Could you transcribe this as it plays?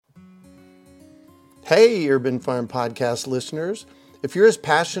Hey, Urban Farm Podcast listeners. If you're as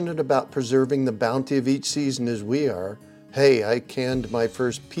passionate about preserving the bounty of each season as we are, hey, I canned my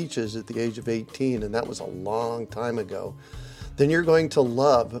first peaches at the age of 18, and that was a long time ago, then you're going to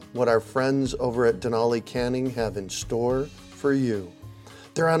love what our friends over at Denali Canning have in store for you.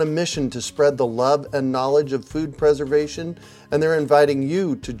 They're on a mission to spread the love and knowledge of food preservation, and they're inviting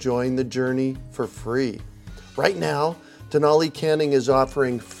you to join the journey for free. Right now, Denali Canning is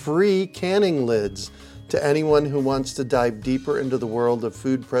offering free canning lids to anyone who wants to dive deeper into the world of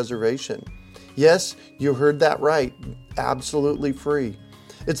food preservation. Yes, you heard that right, absolutely free.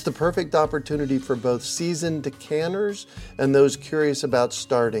 It's the perfect opportunity for both seasoned canners and those curious about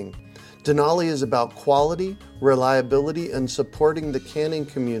starting. Denali is about quality, reliability, and supporting the canning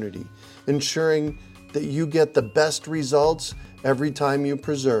community, ensuring that you get the best results every time you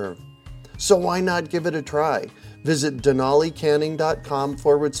preserve. So why not give it a try? Visit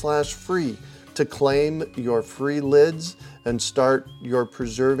denalicanning.com/free to claim your free lids and start your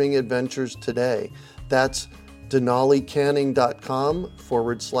preserving adventures today. That's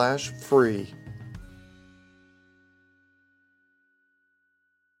denalicanning.com/free.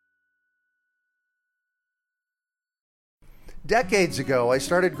 Decades ago, I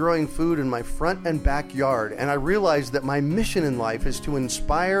started growing food in my front and backyard, and I realized that my mission in life is to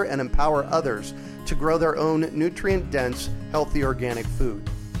inspire and empower others to grow their own nutrient-dense, healthy organic food.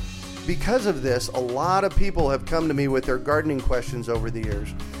 Because of this, a lot of people have come to me with their gardening questions over the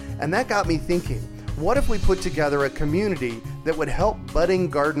years, and that got me thinking, what if we put together a community that would help budding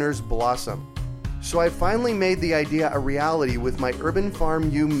gardeners blossom? So I finally made the idea a reality with my Urban Farm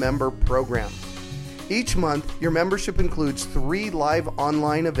U member program. Each month, your membership includes 3 live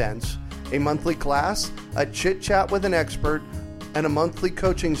online events, a monthly class, a chit-chat with an expert, and a monthly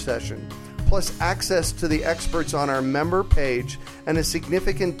coaching session, plus access to the experts on our member page and a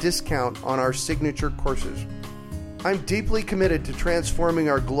significant discount on our signature courses. I'm deeply committed to transforming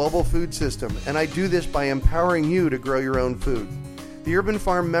our global food system, and I do this by empowering you to grow your own food. The Urban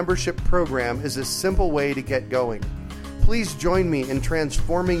Farm membership program is a simple way to get going. Please join me in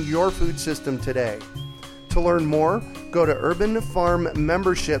transforming your food system today. To learn more, go to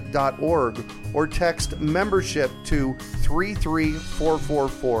urbanfarmmembership.org or text membership to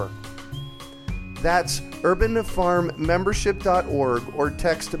 33444. That's urbanfarmmembership.org or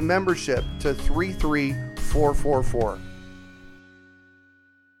text membership to 33444.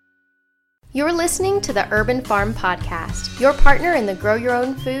 You're listening to the Urban Farm Podcast, your partner in the Grow Your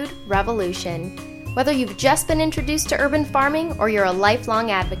Own Food revolution. Whether you've just been introduced to urban farming or you're a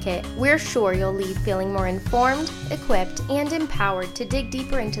lifelong advocate, we're sure you'll leave feeling more informed, equipped, and empowered to dig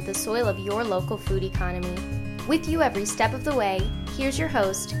deeper into the soil of your local food economy. With you every step of the way, here's your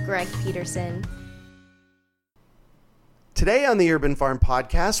host, Greg Peterson. Today on the Urban Farm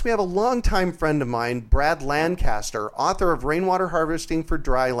Podcast, we have a longtime friend of mine, Brad Lancaster, author of Rainwater Harvesting for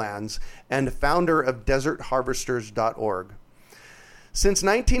Drylands and founder of DesertHarvesters.org. Since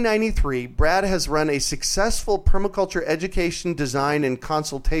 1993, Brad has run a successful permaculture education, design, and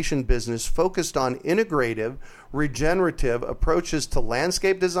consultation business focused on integrative, regenerative approaches to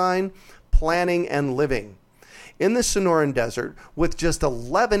landscape design, planning, and living. In the Sonoran Desert, with just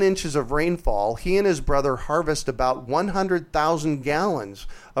 11 inches of rainfall, he and his brother harvest about 100,000 gallons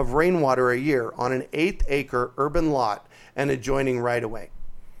of rainwater a year on an 8-acre urban lot and adjoining right-of-way.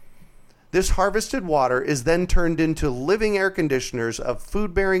 This harvested water is then turned into living air conditioners of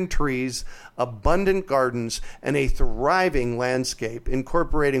food-bearing trees, abundant gardens, and a thriving landscape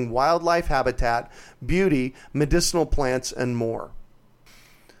incorporating wildlife habitat, beauty, medicinal plants, and more.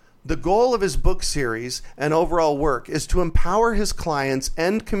 The goal of his book series and overall work is to empower his clients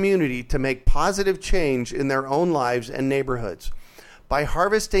and community to make positive change in their own lives and neighborhoods by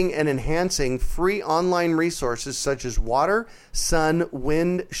harvesting and enhancing free online resources such as water, sun,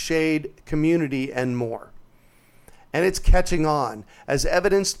 wind, shade, community, and more. And it's catching on, as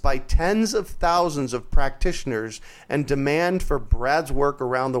evidenced by tens of thousands of practitioners and demand for Brad's work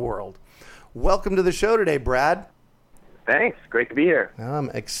around the world. Welcome to the show today, Brad. Thanks. Great to be here. I'm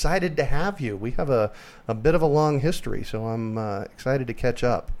excited to have you. We have a bit of a long history, so I'm excited to catch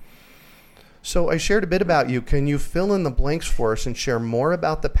up. So I shared a bit about you. Can you fill in the blanks for us and share more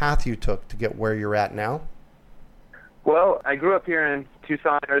about the path you took to get where you're at now? Well, I grew up here in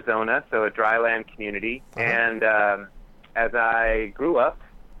Tucson, Arizona, so a dryland community. Uh-huh. And as I grew up,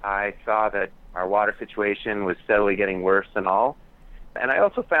 I saw that our water situation was steadily getting worse and all. And I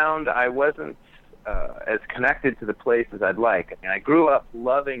also found I wasn't as connected to the place as I'd like. I mean, I grew up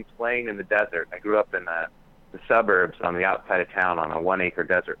loving playing in the desert. I grew up in the suburbs on the outside of town on a 1-acre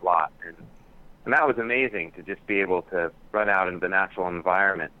desert lot. And that was amazing to just be able to run out into the natural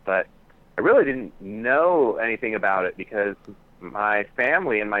environment. But I really didn't know anything about it because my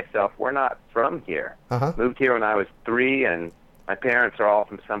family and myself, we're not from here. Moved here when I was 3, and my parents are all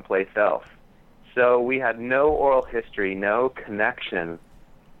from someplace else. So we had no oral history, no connection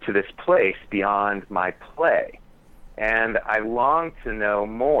to this place beyond my play. And I longed to know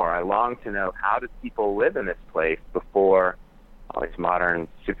more. I longed to know, how did people live in this place before all these modern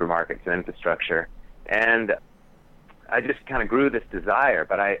supermarkets and infrastructure? And I just kind of grew this desire,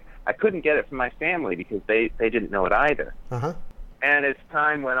 but I couldn't get it from my family because they didn't know it either. And as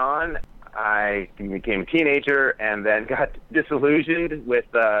time went on, I became a teenager and then got disillusioned with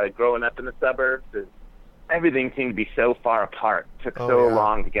growing up in the suburbs. Everything seemed to be so far apart. It took so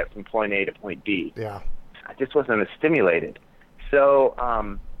long to get from point A to point B. I just wasn't as stimulated. So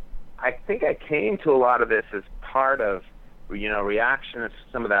I think I came to a lot of this as part of, reaction to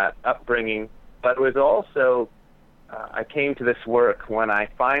some of that upbringing, but it was also, I came to this work when I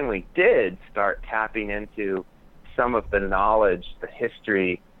finally did start tapping into some of the knowledge, the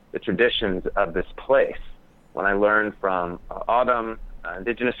history, the traditions of this place. When I learned from Autumn,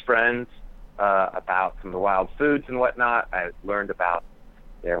 indigenous friends, about some of the wild foods and whatnot, I learned about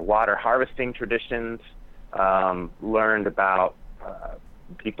their water harvesting traditions, learned about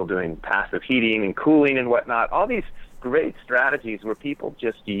people doing passive heating and cooling and whatnot, all these great strategies where people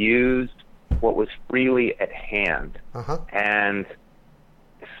just used what was freely at hand. And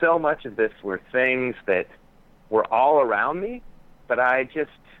so much of this were things that were all around me, but I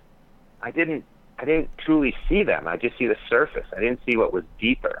didn't truly see them. I just see the surface. I didn't see what was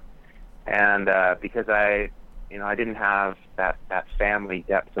deeper. And because I didn't have that family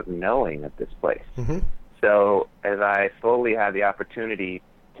depth of knowing of this place. So as I slowly had the opportunity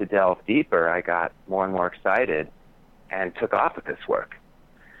to delve deeper, I got more and more excited and took off with this work.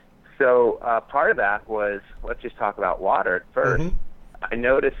 So part of that was, let's just talk about water at first. I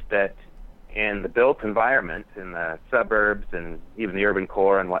noticed that in the built environment, in the suburbs and even the urban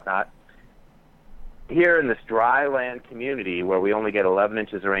core and whatnot, here in this dry land community where we only get 11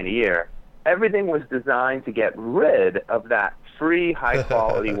 inches of rain a year, everything was designed to get rid of that free,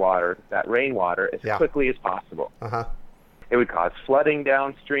 high-quality water, that rainwater, as quickly as possible. It would cause flooding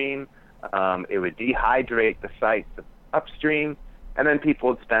downstream. It would dehydrate the sites upstream. And then people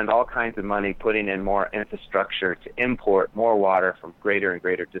would spend all kinds of money putting in more infrastructure to import more water from greater and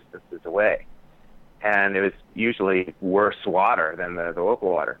greater distances away. And it was usually worse water than the local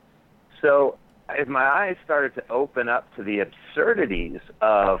water. So as my eyes started to open up to the absurdities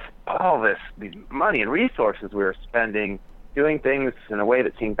of all these money and resources we were spending doing things in a way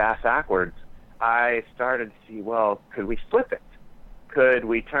that seemed backwards, I started to see, well, could we flip it? Could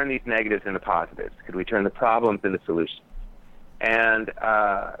we turn these negatives into positives? Could we turn the problems into solutions? And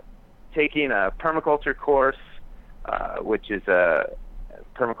taking a permaculture course, which is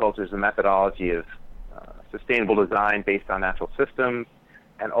permaculture is a methodology of sustainable design based on natural systems,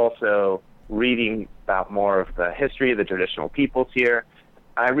 and also reading about more of the history of the traditional peoples here,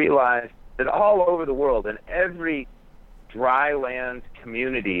 I realized that all over the world, in every dry land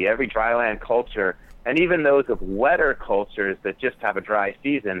community, every dry land culture, and even those of wetter cultures that just have a dry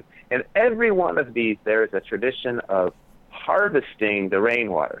season, in every one of these there is a tradition of harvesting the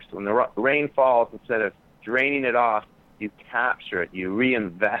rainwater. So when the rain falls, instead of draining it off, you capture it, you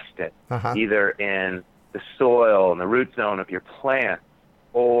reinvest it, either in the soil and the root zone of your plant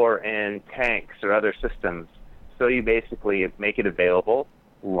or in tanks or other systems. So you basically make it available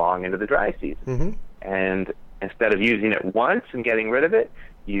long into the dry season. And instead of using it once and getting rid of it,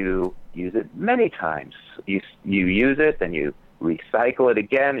 you use it many times. You use it, then you recycle it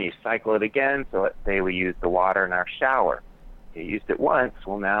again, and you cycle it again. So let's say we use the water in our shower. You used it once,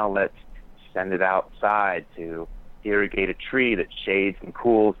 well now let's send it outside to irrigate a tree that shades and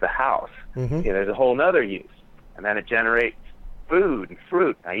cools the house. There's a whole other use. And then it generates food and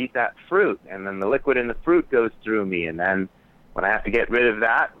fruit. I eat that fruit, and then the liquid in the fruit goes through me, and then when I have to get rid of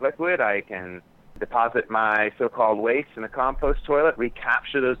that liquid, I can deposit my so-called waste in a compost toilet,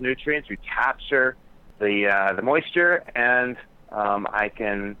 recapture those nutrients, recapture the moisture, and I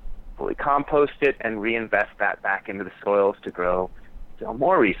can fully compost it and reinvest that back into the soils to grow still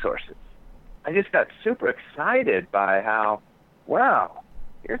more resources. I just got super excited by how, wow,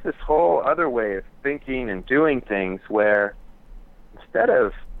 here's this whole other way of thinking and doing things where instead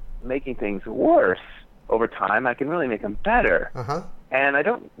of making things worse over time, I can really make them better. And I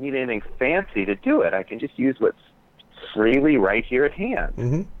don't need anything fancy to do it. I can just use what's freely right here at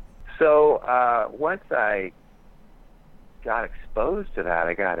hand. So once I got exposed to that,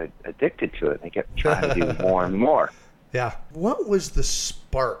 I got addicted to it. And I kept trying to do more and more. What was the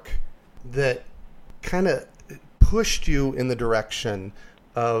spark that kind of pushed you in the direction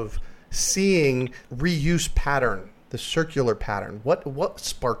of seeing reuse pattern, the circular pattern? What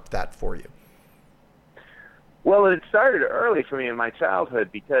sparked that for you? Well, it started early for me in my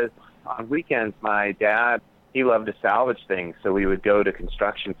childhood because on weekends my dad, he loved to salvage things, so we would go to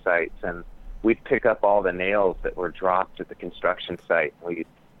construction sites and we'd pick up all the nails that were dropped at the construction site. We'd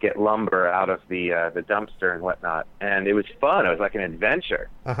get lumber out of the dumpster and whatnot, and it was fun. It was like an adventure.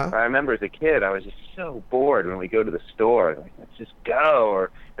 Uh-huh. I remember as a kid, I was just so bored when we go to the store. Like, let's just go, or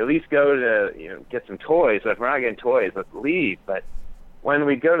at least go to get some toys. But if we're not getting toys, let's leave. But when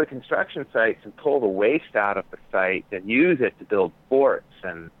we go to construction sites and pull the waste out of the site and use it to build forts,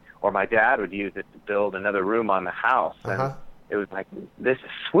 or my dad would use it to build another room on the house, uh-huh. and it was like, this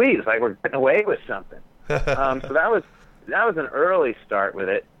is sweet. It's like we're getting away with something. So that was an early start with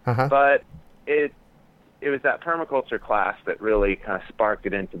it, uh-huh. but it was that permaculture class that really kind of sparked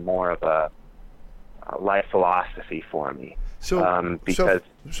it into more of a life philosophy for me. So, because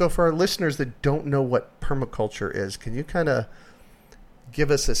so for our listeners that don't know what permaculture is, can you kind of give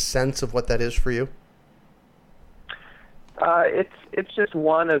us a sense of what that is for you? It's just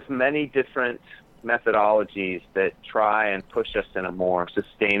one of many different methodologies that try and push us in a more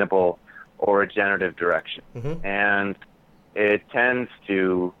sustainable or regenerative direction. Mm-hmm. And it tends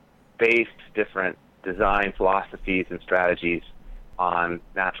to base different design philosophies and strategies on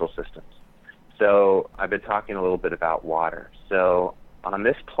natural systems. So I've been talking a little bit about water. So on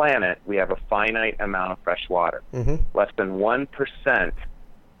this planet, we have a finite amount of fresh water. Mm-hmm. Less than 1%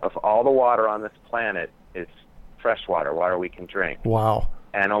 of all the water on this planet is fresh water, water we can drink. Wow.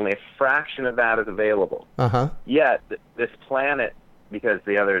 And only a fraction of that is available. Uh-huh. Yet, this planet, because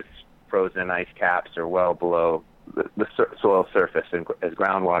the others frozen ice caps are well below the soil surface as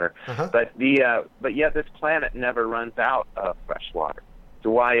groundwater, uh-huh. but yet this planet never runs out of fresh water.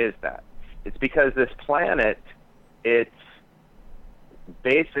 So why is that? It's because this planet, its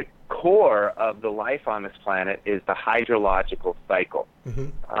basic core of the life on this planet is the hydrological cycle.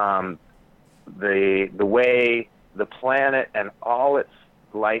 Mm-hmm. The way the planet and all its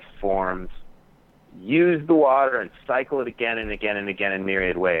life forms use the water and cycle it again and again and again in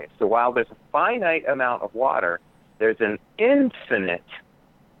myriad ways. So while there's a finite amount of water, there's an infinite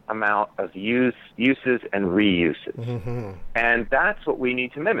amount of uses and reuses. Mm-hmm. And that's what we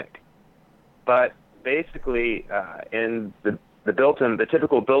need to mimic. But basically, in the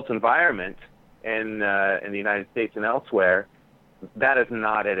typical built environment in the United States and elsewhere, that is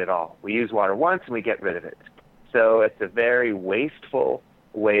not it at all. We use water once and we get rid of it. So it's a very wasteful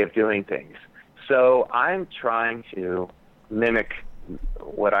way of doing things. So I'm trying to mimic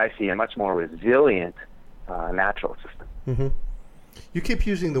what I see a much more resilient natural system. Mm-hmm. You keep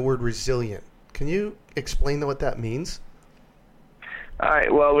using the word resilient. Can you explain what that means? All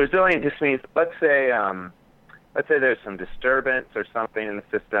right. Well, resilient just means, let's say there's some disturbance or something in the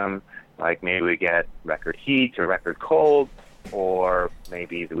system, like maybe we get record heat or record cold, or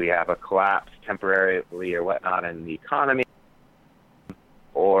maybe we have a collapse temporarily or whatnot in the economy,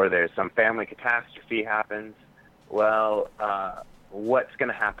 or there's some family catastrophe happens. Well, what's going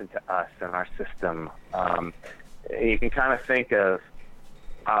to happen to us and our system? You can kind of think of,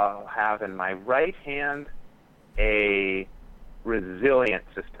 I'll have in my right hand a resilient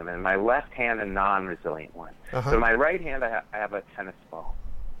system, and my left hand a non-resilient one. Uh-huh. So in my right hand I have a tennis ball,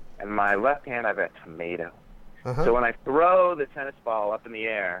 and in my left hand I have a tomato. Uh-huh. So when I throw the tennis ball up in the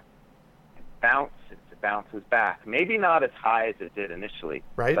air, it bounces back. Maybe not as high as it did initially,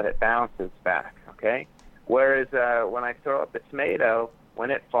 right, but it bounces back, okay? Whereas when I throw up the tomato,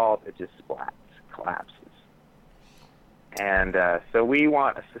 when it falls, it just splats, collapses. And so we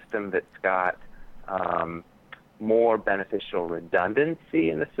want a system that's got more beneficial redundancy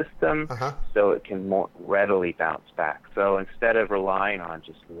in the system, uh-huh. so it can more readily bounce back. So instead of relying on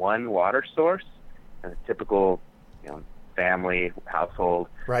just one water source, a typical family, household,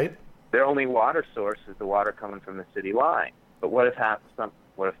 right, their only water source is the water coming from the city line. But what if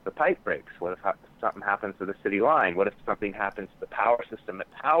the pipe breaks? What if something happens to the city line? What if something happens to the power system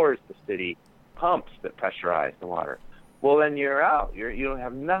that powers the city pumps that pressurize the water? Well, then you're out. You don't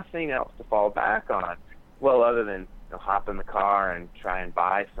have nothing else to fall back on. Well, other than hop in the car and try and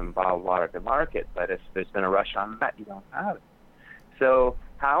buy some bottled water at the market. But if there's been a rush on that, you don't have it. So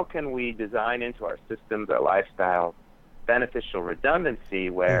how can we design into our systems, our lifestyles, beneficial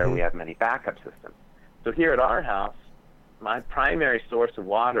redundancy where mm-hmm. we have many backup systems? So here at our house, my primary source of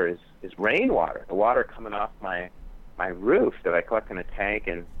water is rainwater, the water coming off my roof that I collect in a tank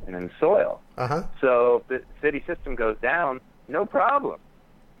and in the soil. Uh-huh. So if the city system goes down, no problem.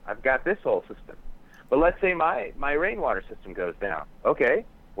 I've got this whole system. But let's say my rainwater system goes down. Okay,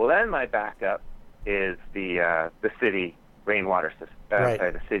 well then my backup is the city rainwater system, Right.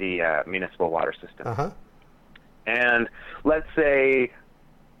 the city municipal water system. Uh-huh. And let's say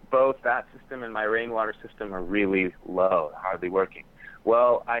both that system and my rainwater system are really low, hardly working.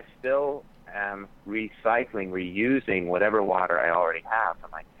 Well, I still am reusing whatever water I already have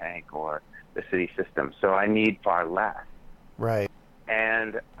from my tank or the city system. So I need far less. Right.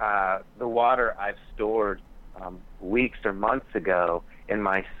 And the water I've stored weeks or months ago in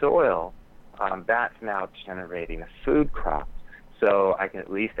my soil, that's now generating a food crop. So I can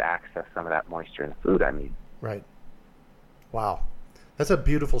at least access some of that moisture in the food I need. Right. Wow. That's a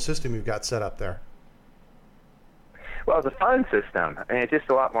beautiful system you've got set up there. Well, it's a fun system, and it's just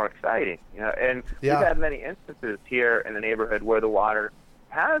a lot more exciting. And Yeah. we've had many instances here in the neighborhood where the water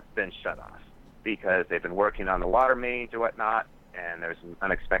has been shut off because they've been working on the water mains or whatnot, and there's an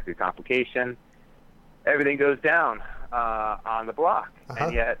unexpected complication. Everything goes down on the block,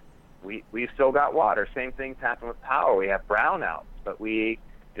 and yet we've still got water. Same things happen with power. We have brownouts, but we've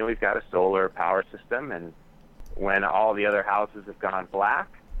got a solar power system, and when all the other houses have gone black,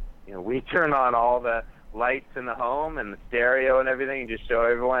 we turn on all the lights in the home and the stereo and everything and just show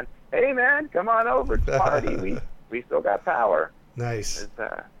everyone, hey man, come on over, it's a party. we still got power. Nice.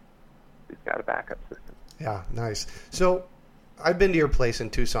 We've got a backup system. Yeah, nice. So I've been to your place in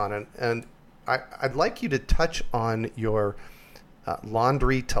Tucson, and I'd like you to touch on your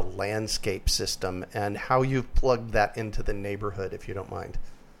laundry to landscape system and how you've plugged that into the neighborhood, if you don't mind.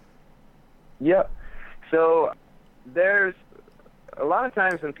 Yep. So there's a lot of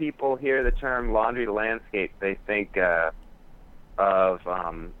times when people hear the term laundry to landscape, they think of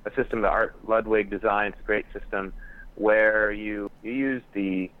a system that Art Ludwig designed. It's a great system where you use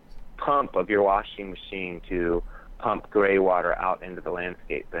the pump of your washing machine to pump gray water out into the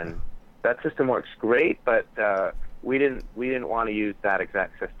landscape. And that system works great, but we didn't want to use that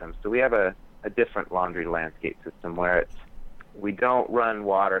exact system. So we have a different laundry to landscape system where we don't run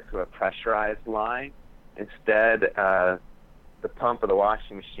water through a pressurized line. Instead, the pump of the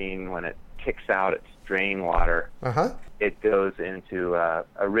washing machine, when it kicks out its drain water, it goes into a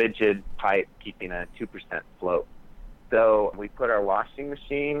rigid pipe keeping a 2% float. So we put our washing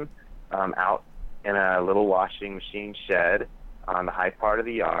machine out in a little washing machine shed on the high part of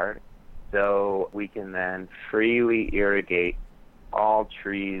the yard, so we can then freely irrigate all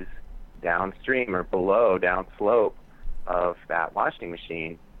trees downstream or below, downslope of that washing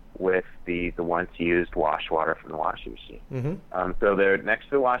machine with the once used wash water from the washing machine. Mm-hmm. So there, next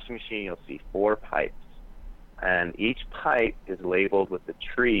to the washing machine, you'll see 4 pipes, and each pipe is labeled with the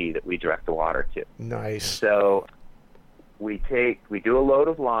tree that we direct the water to. Nice. So we do a load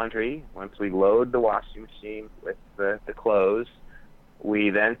of laundry. Once we load the washing machine with the clothes,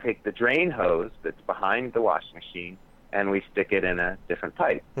 we then take the drain hose that's behind the washing machine and we stick it in a different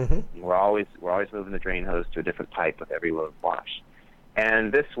pipe. Mm-hmm. We're always moving the drain hose to a different pipe with every load of wash.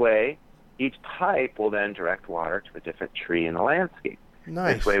 And this way, each pipe will then direct water to a different tree in the landscape.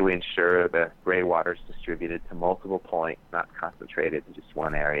 Nice. This way we ensure the gray water is distributed to multiple points, not concentrated in just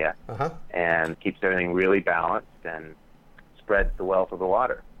one area, and keeps everything really balanced and spreads the wealth of the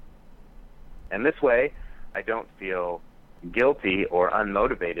water. And this way, I don't feel guilty or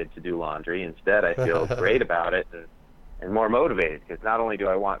unmotivated to do laundry. Instead, I feel great about it and more motivated, because not only do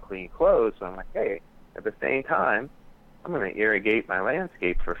I want clean clothes, but I'm like, hey, at the same time, I'm going to irrigate my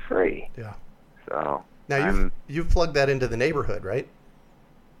landscape for free. Yeah. So now you've plugged that into the neighborhood, right?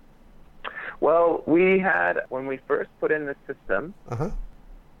 Well, when we first put in the system,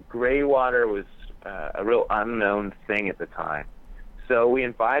 gray water was a real unknown thing at the time. So we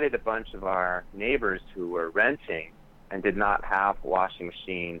invited a bunch of our neighbors who were renting and did not have washing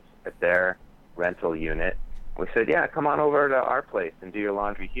machines at their rental unit. We said, yeah, come on over to our place and do your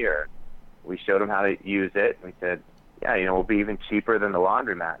laundry here. We showed them how to use it. We said, yeah, we'll be even cheaper than the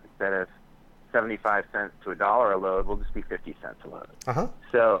laundromat. Instead of 75 cents to $1 a load, we'll just be 50 cents a load.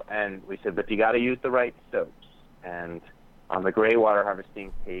 So, and we said, but you got to use the right soaps. And on the gray water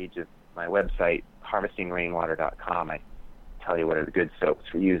harvesting page of my website, harvestingrainwater.com, I tell you what are the good soaps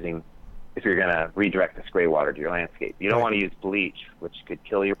for using if you're going to redirect this gray water to your landscape. You don't want to use bleach, which could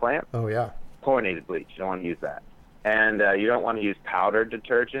kill your plant. Oh, yeah. Chlorinated bleach, you don't want to use that. And you don't want to use powdered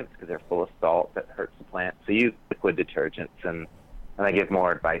detergents because they're full of salt that hurts the plant. So use liquid detergents, and I give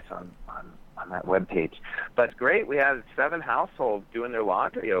more advice on that webpage. But great, we had 7 households doing their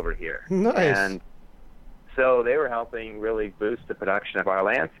laundry over here. Nice. And so they were helping really boost the production of our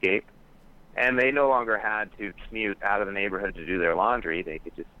landscape. And they no longer had to commute out of the neighborhood to do their laundry. They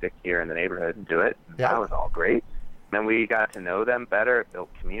could just stick here in the neighborhood and do it. Yeah. That was all great. And we got to know them better. It built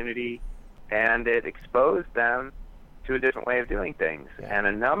community, and it exposed them to a different way of doing things. Yeah. And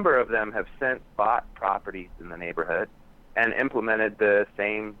a number of them have since bought properties in the neighborhood and implemented the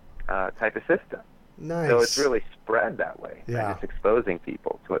same type of system. Nice. So it's really spread that way. Yeah. And it's exposing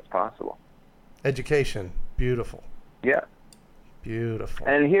people to what's possible. Education. Beautiful. Yeah. Beautiful.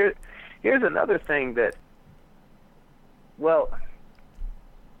 And here's another thing that, well,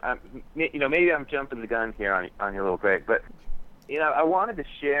 maybe I'm jumping the gun here on your little break, but I wanted to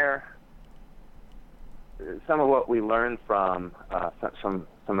share some of what we learned from some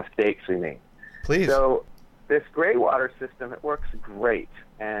mistakes we made. Please. So this gray water system, it works great,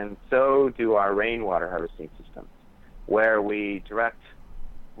 and so do our rainwater harvesting systems, where we direct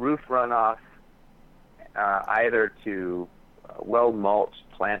roof runoff either to well-mulched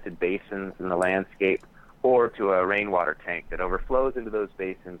planted basins in the landscape or to a rainwater tank that overflows into those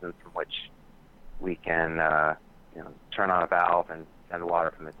basins and from which we can turn on a valve and send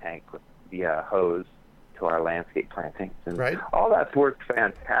water from the tank via hose to our landscape plantings. And right. all that's worked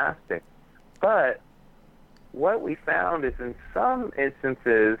fantastic. But what we found is in some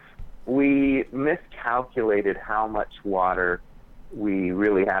instances we miscalculated how much water we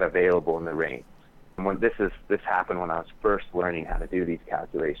really had available in the rains. And this happened when I was first learning how to do these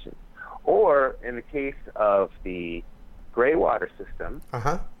calculations. Or in the case of the gray water system,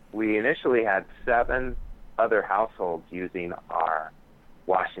 we initially had 7 other households using our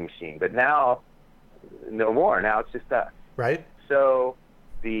washing machine, but now no more. Now it's just us. Right. So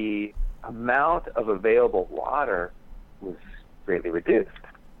the amount of available water was greatly reduced.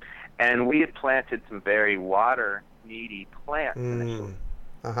 And we had planted some very water-needy plants initially,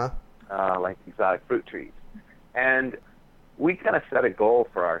 like exotic fruit trees. And we kind of set a goal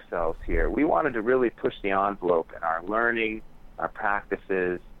for ourselves here. We wanted to really push the envelope in our learning, our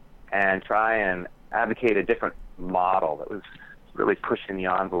practices, and try and advocate a different model that was really pushing the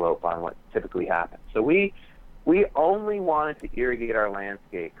envelope on what typically happens. So we only wanted to irrigate our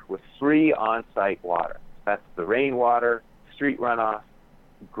landscape with 3 on-site water. That's the rainwater, street runoff,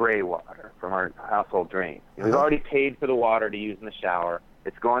 gray water from our household drain. We've already paid for the water to use in the shower.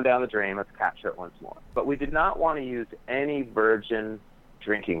 It's going down the drain. Let's capture it once more. But we did not want to use any virgin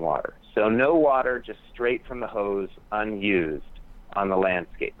drinking water. So no water just straight from the hose, unused on the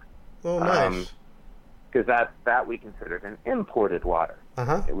landscape. Oh, nice. Because that we considered an imported water.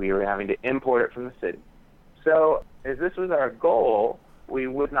 We were having to import it from the city. So as this was our goal, we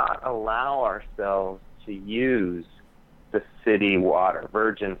would not allow ourselves to use the city water,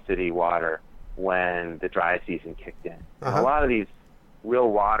 virgin city water, when the dry season kicked in. And a lot of these real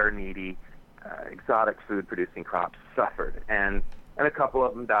water-needy, exotic food-producing crops suffered, and a couple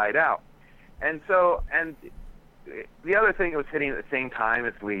of them died out. And the other thing that was hitting at the same time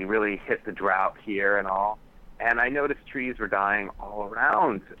as we really hit the drought here and all, and I noticed trees were dying all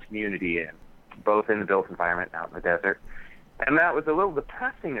around the community, and both in the built environment and out in the desert. And that was a little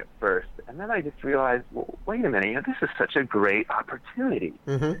depressing at first. And then I just realized, well, wait a minute, this is such a great opportunity.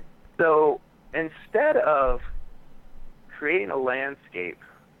 So instead of creating a landscape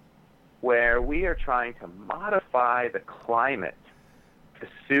where we are trying to modify the climate to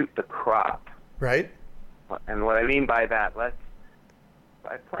suit the crop. Right. And what I mean by that,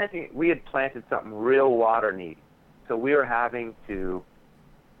 we had planted something real water needy. So we were having to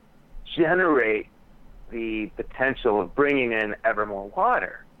generate the potential of bringing in ever more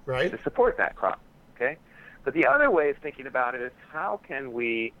water to support that crop. Okay? But the other way of thinking about it is, how can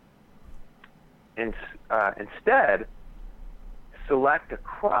we instead select a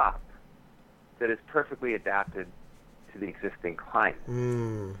crop that is perfectly adapted to the existing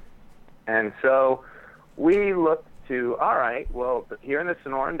climate? And so we looked to, all right, well, here in the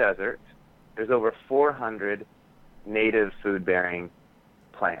Sonoran Desert, there's over 400 native food-bearing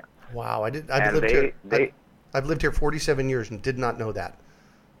plants. Wow, I've lived here 47 years and did not know that.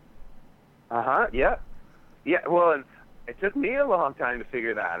 Yeah. Well, it took me a long time to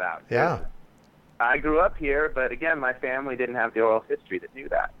figure that out. Yeah. I grew up here, but again, my family didn't have the oral history that knew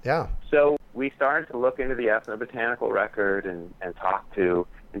that. Yeah. So we started to look into the ethnobotanical record and talk to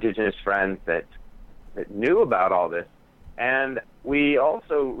indigenous friends that knew about all this. And we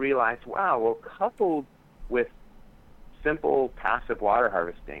also realized, wow, well, coupled with simple passive water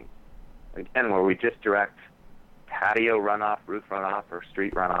harvesting, again, where we just direct patio runoff, roof runoff, or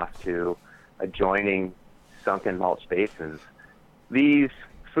street runoff to adjoining sunken mulch basins, these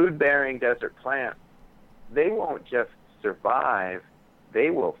food-bearing desert plants, they won't just survive, they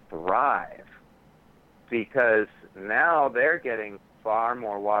will thrive, because now they're getting far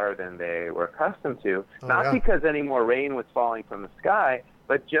more water than they were accustomed to, because any more rain was falling from the sky,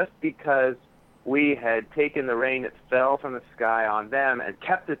 but just because we had taken the rain that fell from the sky on them and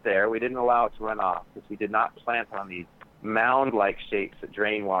kept it there. We didn't allow it to run off because we did not plant on these mound-like shapes that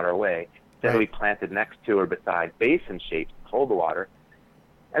drain water away. Then we planted next to or beside basin shapes to hold the water.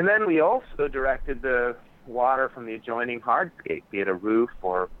 And then we also directed the water from the adjoining hardscape, be it a roof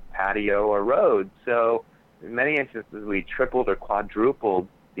or patio or road. So in many instances, we tripled or quadrupled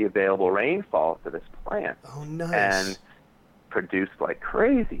the available rainfall for this plant. Oh, nice. And produced like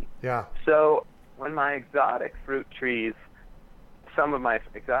crazy. Yeah. So when my exotic fruit trees, some of my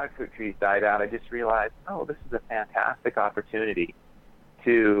exotic fruit trees died out, I just realized, oh, this is a fantastic opportunity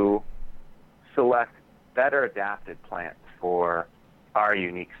to select better adapted plants for our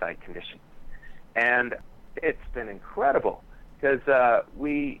unique site conditions. And it's been incredible because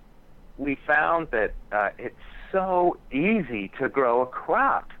we found that it's so easy to grow a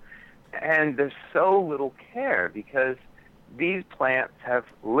crop, and there's so little care because these plants have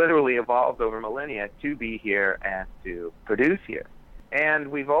literally evolved over millennia to be here and to produce here. And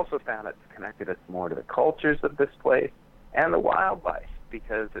we've also found it's connected us more to the cultures of this place and the wildlife,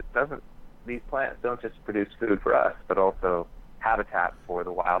 because these plants don't just produce food for us, but also habitat for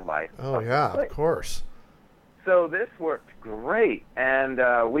the wildlife. Oh, yeah, of course. So this worked great, and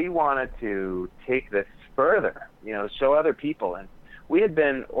we wanted to take this further, show other people. And we had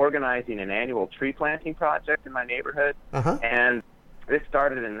been organizing an annual tree planting project in my neighborhood, and this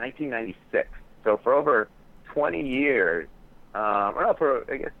started in 1996. So for over 20 years,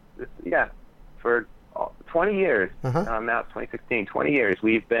 for 20 years, now it's 2016, 20 years,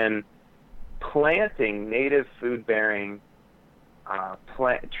 we've been planting native food-bearing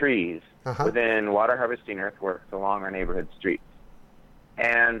trees within water harvesting earthworks along our neighborhood streets.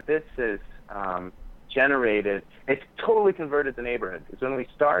 And this is it's totally converted the neighborhood. Because when we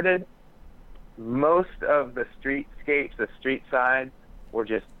started, most of the streetscapes, the street sides, were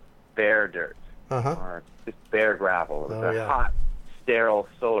just bare dirt or just bare gravel. It was a hot, sterile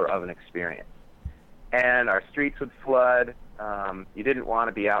solar oven experience. And our streets would flood. You didn't want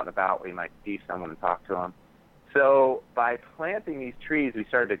to be out and about where you might see someone and talk to them. So by planting these trees, we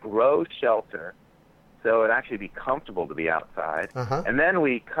started to grow shelter so it'd actually be comfortable to be outside. And then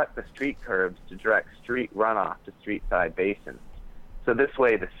we cut the street curbs to direct street runoff to street side basins. So this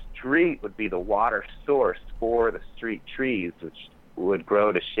way the street would be the water source for the street trees, which would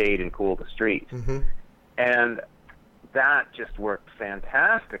grow to shade and cool the street. And that just worked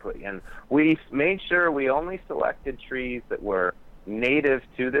fantastically. And we made sure we only selected trees that were native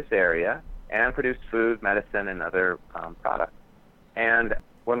to this area and produced food, medicine, and other products. And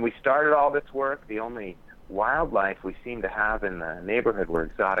when we started all this work, the only wildlife we seemed to have in the neighborhood were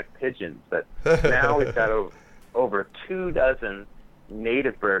exotic pigeons. But now we've got over 24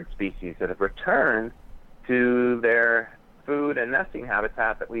 native bird species that have returned to their food and nesting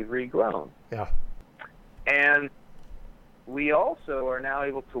habitat that we've regrown. Yeah. And we also are now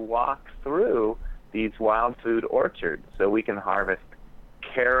able to walk through these wild food orchards so we can harvest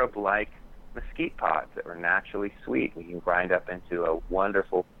carob-like mesquite pods that were naturally sweet. We can grind up into a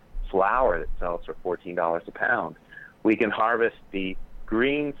wonderful flour that sells for $14 a pound. We can harvest the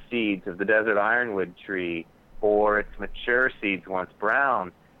green seeds of the desert ironwood tree or its mature seeds once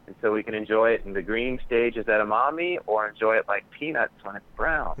brown, and so we can enjoy it in the green stage as edamame or enjoy it like peanuts when it's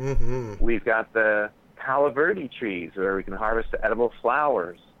brown. We've got the Palo Verde trees where we can harvest the edible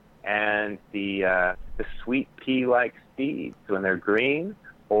flowers and the sweet pea-like seeds when they're green,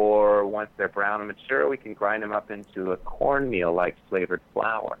 or once they're brown and mature, we can grind them up into a cornmeal-like flavored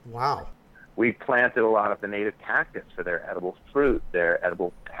flour. Wow. We've planted a lot of the native cactus for their edible fruit, their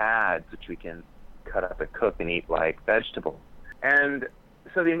edible pads, which we can cut up and cook and eat like vegetables. And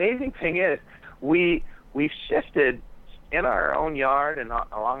so the amazing thing is we've shifted in our own yard and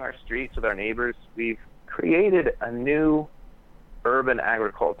along our streets with our neighbors. We've created a new urban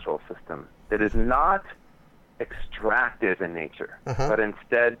agricultural system that is not extractive in nature, but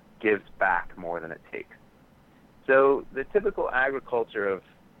instead gives back more than it takes. So the typical agriculture of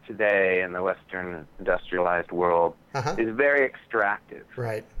today in the Western industrialized world is very extractive,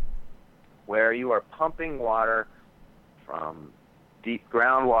 right? Where you are pumping water from deep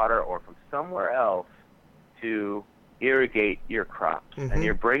groundwater or from somewhere else to irrigate your crops, and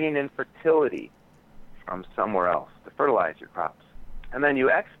you're bringing in fertility from somewhere else to fertilize your crops, and then you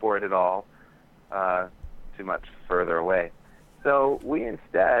export it all too much further away. So we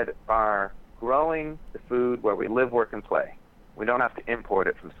instead are growing the food where we live, work, and play. We don't have to import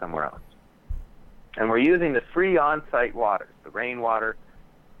it from somewhere else. And we're using the free on-site waters, the rainwater,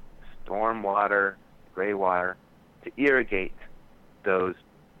 storm water, gray water, to irrigate those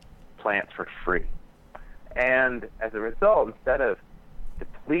plants for free. And as a result, instead of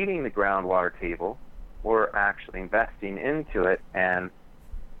depleting the groundwater table, we're actually investing into it and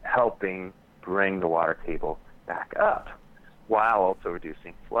helping bring the water table back up while also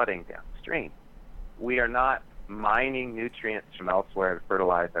reducing flooding downstream. stream. We are not mining nutrients from elsewhere to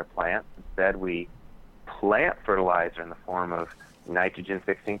fertilize our plants. Instead, we plant fertilizer in the form of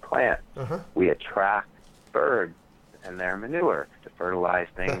nitrogen-fixing plants. We attract birds and their manure to fertilize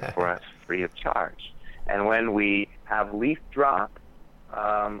things for us free of charge. And when we have leaf drop,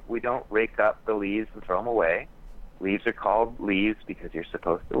 we don't rake up the leaves and throw them away. Leaves are called leaves because you're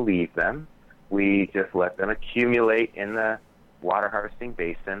supposed to leave them. We just let them accumulate in the water harvesting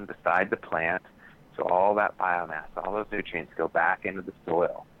basin beside the plant. So all that biomass, all those nutrients go back into the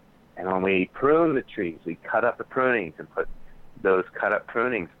soil. And when we prune the trees, we cut up the prunings and put those cut up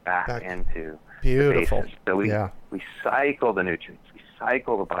prunings back into Beautiful. the basin. So we cycle the nutrients, we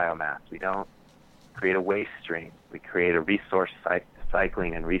cycle the biomass. We don't create a waste stream. We create a resource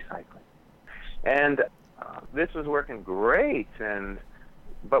cycling and recycling. And this was working great,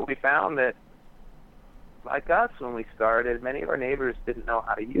 but we found that, like us, when we started, many of our neighbors didn't know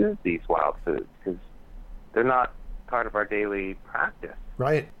how to use these wild foods because they're not part of our daily practice.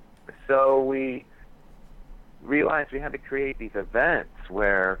 Right. So we realized we had to create these events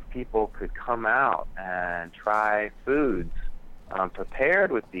where people could come out and try foods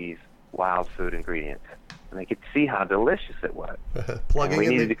prepared with these wild food ingredients, and they could see how delicious it was. Plugging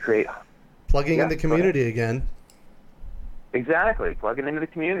in the community again. Exactly, plugging into the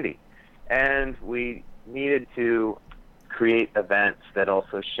community. And we needed to create events that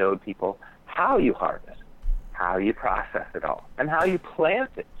also showed people how you harvest, how you process it all, and how you plant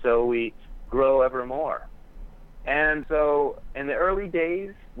it so we grow ever more. And so in the early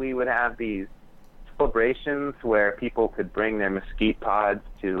days, we would have these celebrations where people could bring their mesquite pods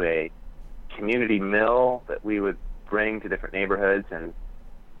to a community mill that we would bring to different neighborhoods, and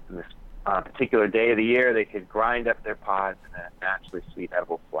this particular day of the year, they could grind up their pods in a naturally sweet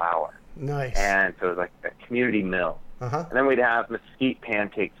edible flour. Nice. And so it was like a community mill. And then we'd have mesquite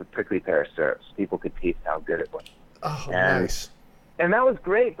pancakes with prickly pear syrup so people could taste how good it was. Oh, nice. And that was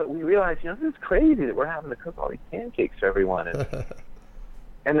great, but we realized, this is crazy that we're having to cook all these pancakes for everyone.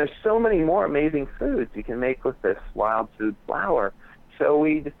 And there's so many more amazing foods you can make with this wild food flour. So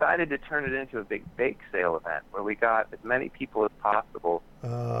we decided to turn it into a big bake sale event where we got as many people as possible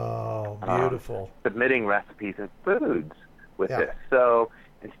beautiful. Submitting recipes and foods with this. So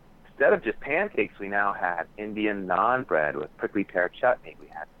instead of just pancakes, we now had Indian naan bread with prickly pear chutney. We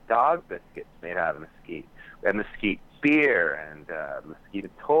had dog biscuits made out of mesquite. We had mesquite beer and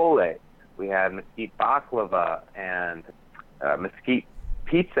mesquite atole. We had mesquite baklava and mesquite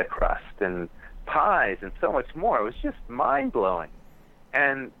pizza crust and pies and so much more. It was just mind-blowing.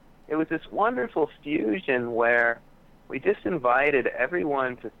 And it was this wonderful fusion where we just invited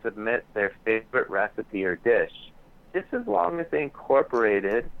everyone to submit their favorite recipe or dish, just as long as they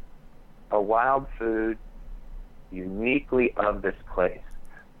incorporated a wild food uniquely of this place.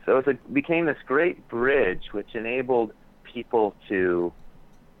 So it became this great bridge which enabled people to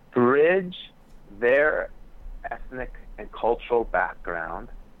bridge their ethnic and cultural background,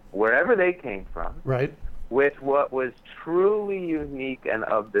 wherever they came from, right, with what was truly unique and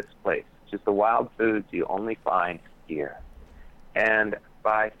of this place, just the wild foods you only find here. And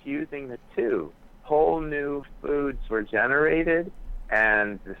by fusing the two, whole new foods were generated,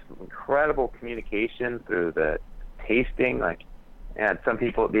 and this incredible communication through the tasting. Like, I had some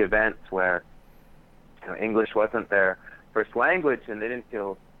people at the events where English wasn't their first language, and they didn't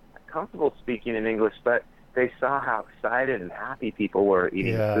feel comfortable speaking in English, but they saw how excited and happy people were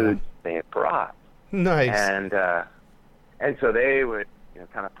eating foods they had brought. Nice. And so they would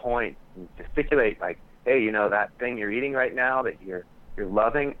kind of point and gesticulate like, hey, that thing you're eating right now that you're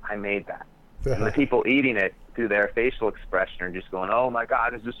loving, I made that. And the people eating it, through their facial expression, are just going, oh my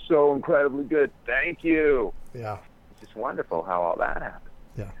God, this is so incredibly good, thank you. Yeah. It's just wonderful how all that happened.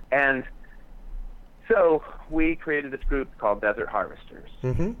 Yeah. And so we created this group called Desert Harvesters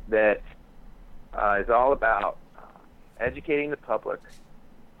that is all about educating the public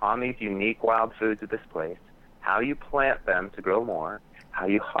on these unique wild foods of this place, how you plant them to grow more, how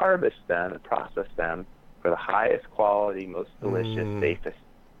you harvest them and process them for the highest quality, most delicious, safest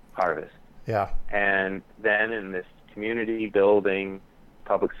harvest. Yeah. And then in this community building,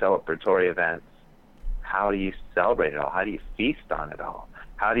 public celebratory events, how do you celebrate it all? How do you feast on it all?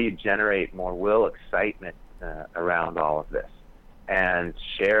 How do you generate more excitement around all of this? And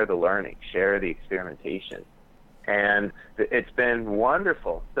share the learning, share the experimentation. And it's been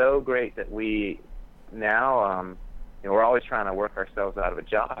wonderful, so great that we now, we're always trying to work ourselves out of a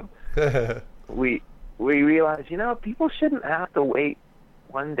job. We realize, people shouldn't have to wait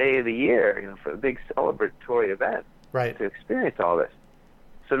one day of the year, for a big celebratory event to experience all this.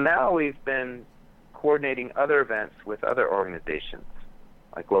 So now we've been coordinating other events with other organizations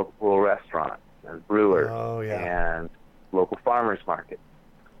like local restaurants and brewers yeah. and local farmers markets,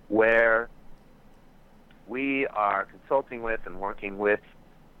 where we are consulting with and working with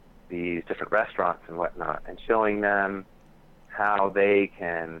these different restaurants and whatnot, and showing them how they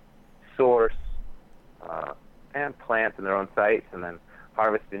can source and plant in their own sites, and then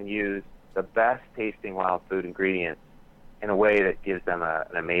harvest and use the best tasting wild food ingredients in a way that gives them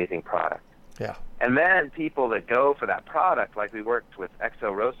an amazing product. Yeah. And then people that go for that product, like we worked with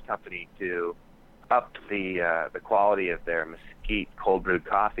XO Roast Company to up the quality of their mesquite cold brewed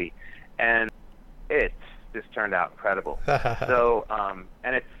coffee, and it's just turned out incredible. So,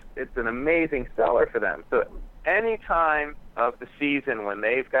 and it's an amazing seller for them. So any time of the season when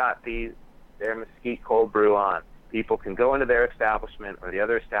they've got their mesquite cold brew on, people can go into their establishment or the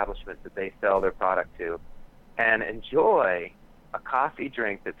other establishments that they sell their product to and enjoy a coffee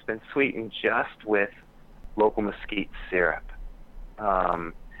drink that's been sweetened just with local mesquite syrup.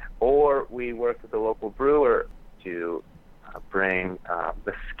 Or we work with a local brewer to bring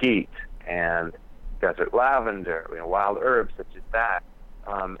mesquite and desert lavender, wild herbs such as that,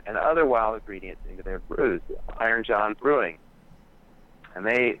 and other wild ingredients into their brews. Iron John Brewing, and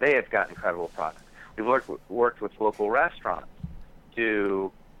they have got incredible products. We've worked with local restaurants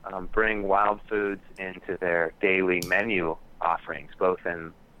to bring wild foods into their daily menu offerings, both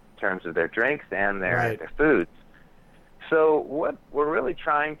in terms of their drinks and their foods. So what we're really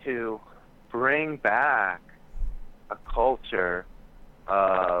trying to bring back a culture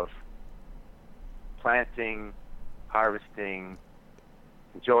of planting, harvesting,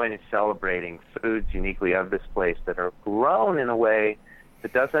 enjoying and celebrating foods uniquely of this place that are grown in a way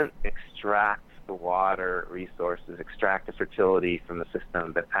that doesn't extract the water resources, extract the fertility from the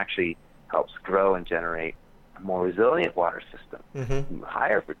system, but actually helps grow and generate a more resilient water system,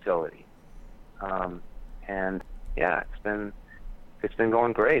 higher fertility. And yeah, it's been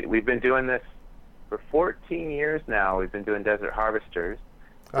going great. We've been doing this for 14 years now. We've been doing Desert Harvesters.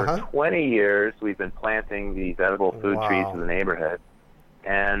 For 20 years, we've been planting these edible food trees in the neighborhood.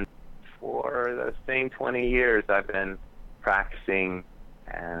 And for the same 20 years, I've been practicing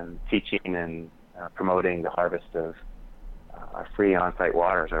and teaching and promoting the harvest of our free on-site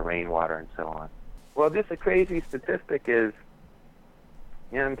waters, our rainwater, and so on. Well, just a crazy statistic is,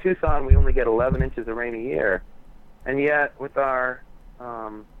 in Tucson, we only get 11 inches of rain a year. And yet, with our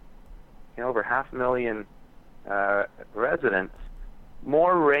over 500,000 residents,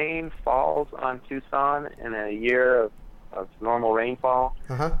 more rain falls on Tucson in a year of normal rainfall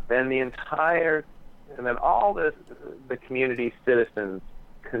than than all the community citizens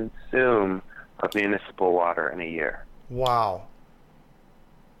consume of municipal water in a year. Wow.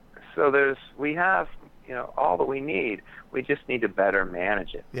 So we have all that we need. We just need to better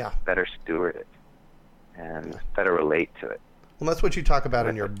manage it, better steward it, and better relate to it. Well, that's what you talk about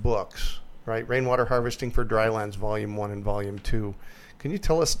in your books, right? Rainwater Harvesting for Drylands, Volume 1 and Volume 2. Can you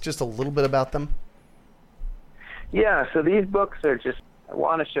tell us just a little bit about them? Yeah, so these books are I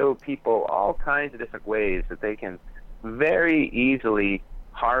want to show people all kinds of different ways that they can very easily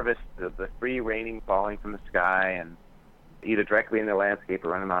harvest the free raining falling from the sky, and either directly in their landscape or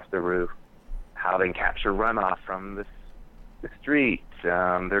running off their roof, how they can capture runoff from the street,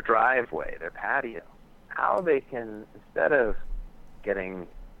 their driveway, their patio, how they can, instead of getting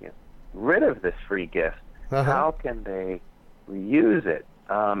rid of this free gift, how can they reuse it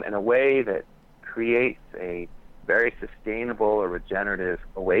in a way that creates a very sustainable or regenerative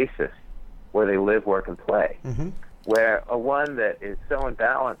oasis where they live, work, and play, where one that is so in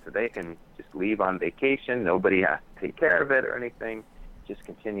balance that they can just leave on vacation, nobody has to take care of it or anything, just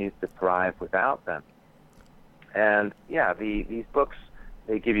continues to thrive without them. And yeah, these books,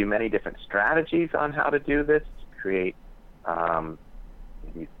 they give you many different strategies on how to do this, to create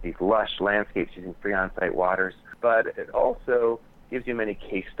these lush landscapes using free on-site waters, but it also gives you many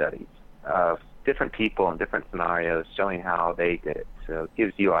case studies of different people and different scenarios showing how they did it. So it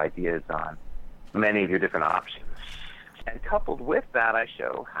gives you ideas on many of your different options. And coupled with that, I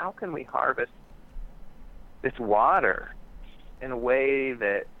show how can we harvest this water in a way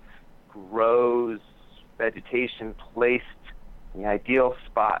that grows vegetation placed in the ideal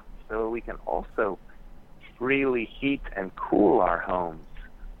spot, so we can also freely heat and cool our homes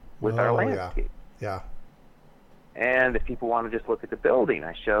with our landscape. Yeah. And if people want to just look at the building,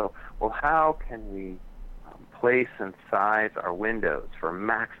 I show, well, how can we place and size our windows for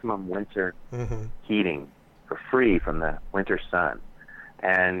maximum winter heating for free from the winter sun,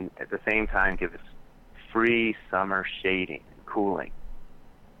 and at the same time give us free summer shading and cooling,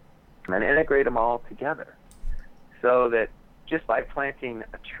 and then integrate them all together so that just by planting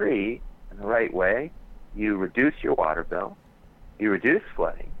a tree in the right way, you reduce your water bill, you reduce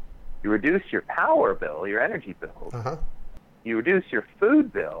flooding, you reduce your power bill, your energy bills, you reduce your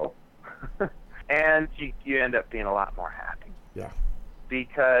food bill, and you end up being a lot more happy. Yeah.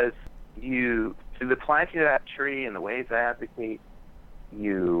 Because through the planting of that tree and the ways I advocate,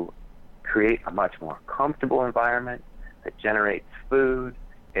 you create a much more comfortable environment that generates food.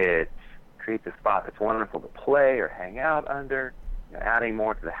 It creates a spot that's wonderful to play or hang out under, adding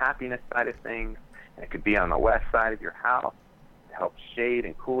more to the happiness side of things. And it could be on the west side of your house to help shade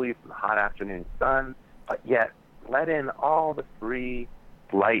and cool you from the hot afternoon sun, but yet let in all the free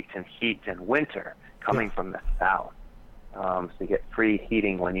light and heat and winter coming from the south. So you get free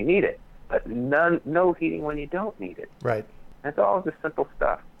heating when you need it, but no heating when you don't need it. Right. And it's all just simple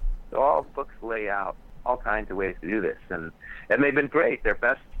stuff. So all books lay out all kinds of ways to do this, and they've been great. They're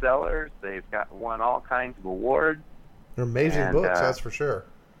bestsellers. They've won all kinds of awards. They're amazing books, that's for sure.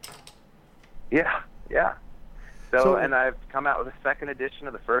 Yeah. So, and I've come out with a second edition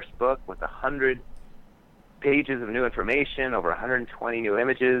of the first book with 100 pages of new information, over 120 new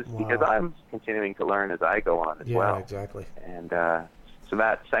images, because I'm continuing to learn as I go on as well. Yeah, exactly. And so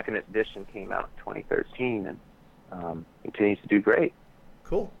that second edition came out in 2013 and continues to do great.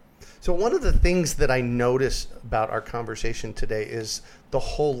 Cool. So one of the things that I notice about our conversation today is the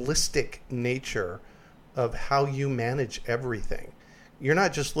holistic nature of how you manage everything. You're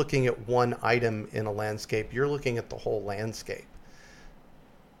not just looking at one item in a landscape, you're looking at the whole landscape.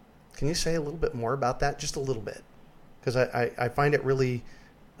 Can you say a little bit more about that? Just a little bit. Because I find it really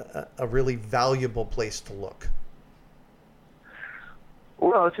a really valuable place to look.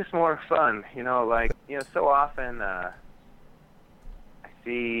 Well, it's just more fun. So often I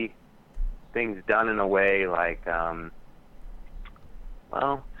see things done in a way like, so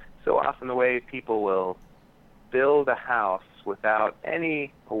often the way people will build a house without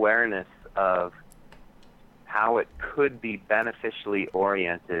any awareness of how it could be beneficially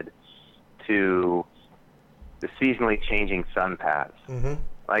oriented to the seasonally changing sun paths. Mm-hmm.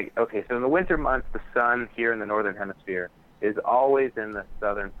 So in the winter months, the sun here in the northern hemisphere is always in the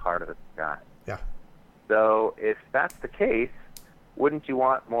southern part of the sky. Yeah. So if that's the case, wouldn't you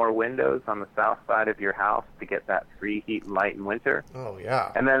want more windows on the south side of your house to get that free heat and light in winter? Oh,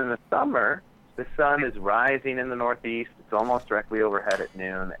 yeah. And then in the summer, the sun is rising in the northeast. It's almost directly overhead at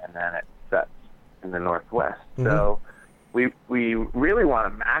noon, and then it sets in the northwest. Mm-hmm. So we really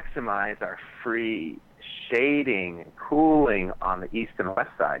want to maximize our free shading and cooling on the east and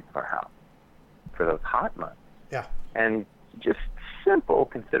west sides of our house for those hot months. Yeah. And just simple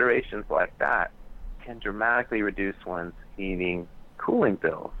considerations like that can dramatically reduce one's heating, cooling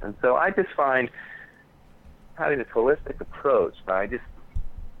bills. And so I just find having this holistic approach by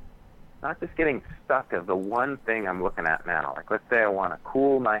not just getting stuck of the one thing I'm looking at now. Like, let's say I want to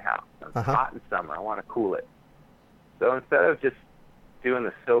cool my house. It's hot in summer. I want to cool it. So instead of just doing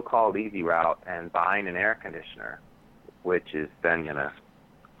the so-called easy route and buying an air conditioner, which is then going to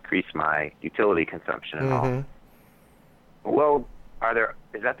increase my utility consumption and all, well,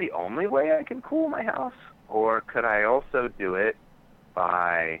 is that the only way I can cool my house? Or could I also do it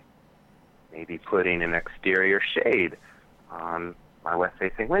by maybe putting an exterior shade on my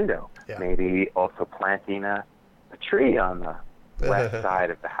west-facing window? Yeah. Maybe also planting a tree on the west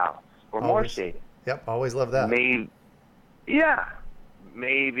side of the house for more shading. Yep, always love that.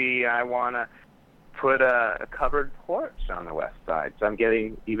 Maybe I want to put a covered porch on the west side, so I'm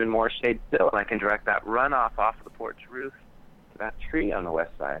getting even more shade still, and I can direct that runoff off of the porch roof to that tree on the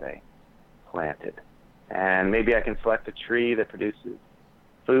west side I planted. And maybe I can select a tree that produces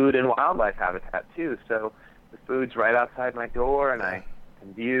food and wildlife habitat too, so the food's right outside my door, and I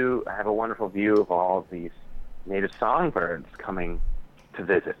have a wonderful view of all of these native songbirds coming to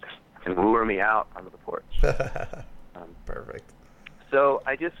visit and lure me out onto the porch. Perfect. So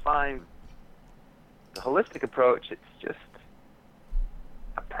I just find the holistic approach, it's just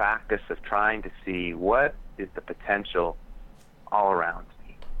a practice of trying to see what is the potential all around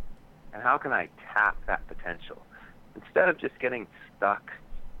me, and how can I tap that potential instead of just getting stuck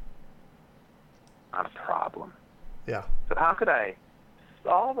on a problem. Yeah. So how could I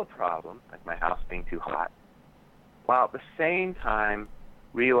solve a problem, like my house being too hot, while at the same time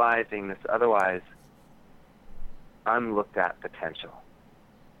realizing this otherwise unlooked at potential?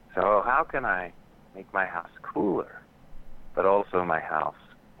 So how can I make my house cooler, but also my house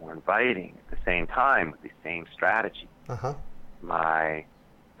more inviting at the same time with the same strategy?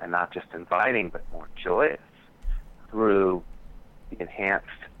 And not just inviting, but more joyous through the enhanced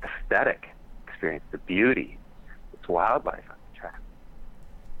aesthetic experience, the beauty, this wildlife on the track.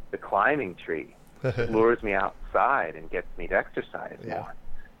 The climbing tree lures me outside and gets me to exercise more.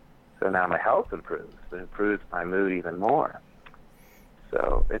 So now my health improves. It improves my mood even more.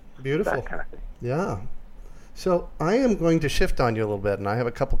 So it's beautiful. that kind of thing. Yeah. So I am going to shift on you a little bit, and I have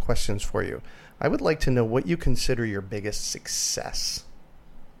a couple questions for you. I would like to know what you consider your biggest success.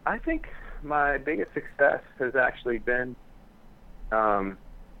 I think my biggest success has actually been the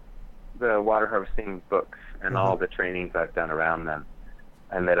water harvesting books and all the trainings I've done around them,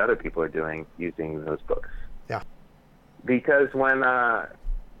 and that other people are doing using those books. Yeah. Because when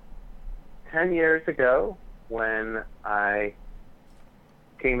 10 years ago, when I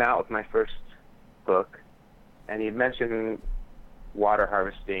came out with my first book, and you'd mentioned water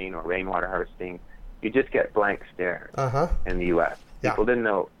harvesting or rainwater harvesting, you just get blank stares in the U.S. Yeah. People didn't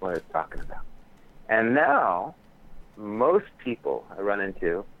know what I was talking about. And now, most people I run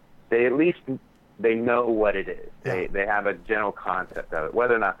into, they know what it is. Yeah. They have a general concept of it,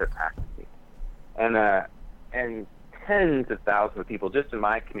 whether or not they're practicing. And tens of thousands of people just in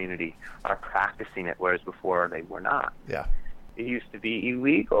my community are practicing it, whereas before they were not. Yeah. It used to be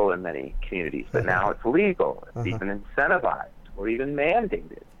illegal in many communities, but now it's legal. It's even incentivized or even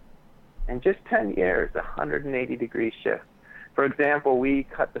mandated. In just 10 years, 180-degree shift. For example, we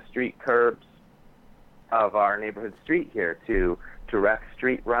cut the street curbs of our neighborhood street here to direct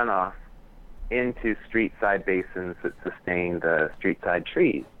street runoff into street-side basins that sustain the street-side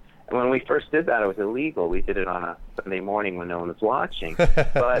trees. And when we first did that, it was illegal. We did it on a Sunday morning when no one was watching.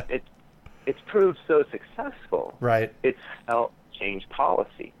 But it's proved so successful. Right. It's helped change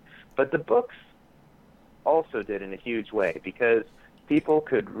policy. But the books also did in a huge way, because people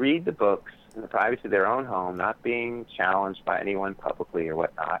could read the books in the privacy of their own home, not being challenged by anyone publicly or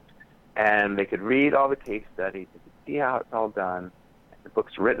whatnot. And they could read all the case studies, they could see how it's all done. The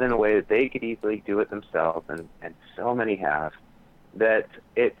book's written in a way that they could easily do it themselves, and so many have, that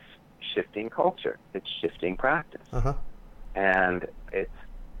it's shifting culture, it's shifting practice. And it's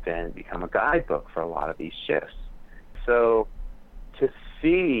become a guidebook for a lot of these shifts. So to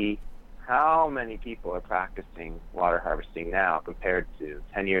see how many people are practicing water harvesting now compared to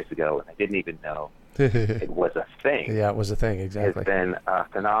 10 years ago when I didn't even know it was a thing. Yeah, it was a thing, exactly. It's been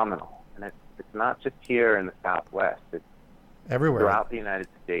phenomenal. And it's not just here in the Southwest. It's everywhere. Throughout the United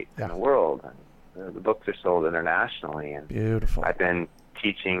States and the world. And the books are sold internationally. And beautiful. I've been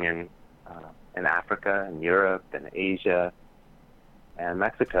teaching in Africa and Europe and Asia and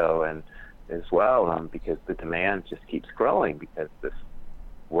Mexico and as well, because the demand just keeps growing because this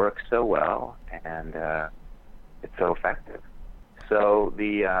works so well and it's so effective. So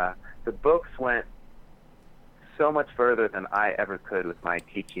the books went so much further than I ever could with my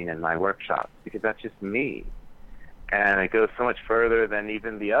teaching and my workshops, because that's just me. And it goes so much further than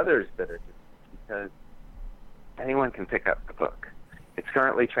even the others that are just, because anyone can pick up the book. It's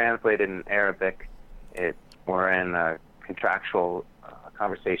currently translated in Arabic. We're in contractual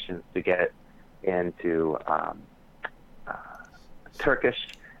conversations to get it into Turkish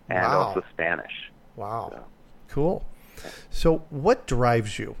and also Spanish. Wow. So, cool. So what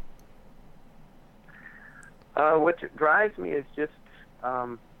drives you? What drives me is just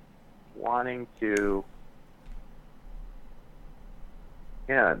wanting to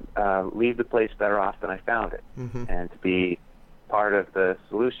leave the place better off than I found it, and to be part of the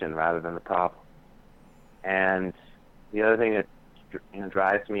solution rather than the problem. And the other thing that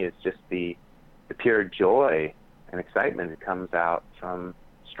drives me is just the pure joy and excitement that comes out from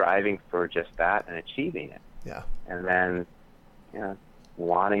striving for just that and achieving it. Yeah. And then,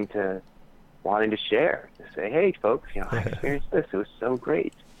 wanting to share, to say, hey, folks, I experienced this. It was so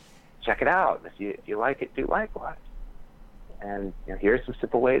great. Check it out. If you like it, do likewise. And here's some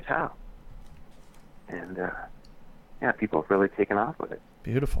simple ways how. And people have really taken off with it.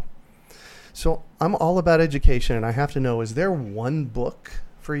 Beautiful. So I'm all about education, and I have to know, is there one book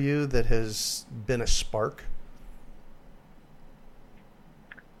for you that has been a spark?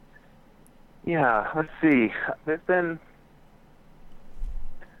 Yeah, let's see. There's been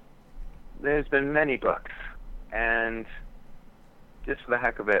many books, and just for the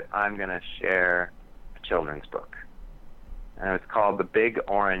heck of it, I'm going to share a children's book. And it's called The Big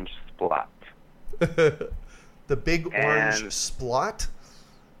Orange Splot. The Big Orange Splot?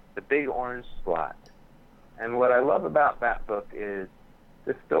 The Big Orange Splot. And what I love about that book is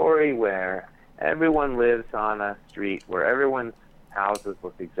the story where everyone lives on a street where everyone's houses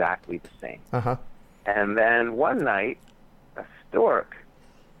look exactly the same. And then one night, a stork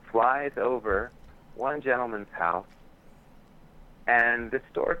flies over one gentleman's house, and the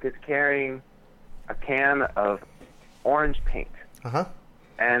stork is carrying a can of orange paint.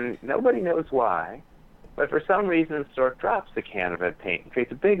 And nobody knows why, but for some reason the stork drops the can of red paint and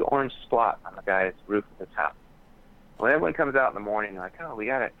creates a big orange splot on the guy's roof of his house. When everyone comes out in the morning, they're like, oh, you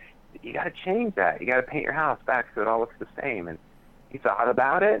gotta change that. You gotta paint your house back so it all looks the same. And he thought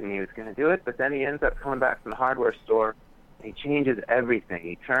about it and he was going to do it, but then he ends up coming back from the hardware store and he changes everything.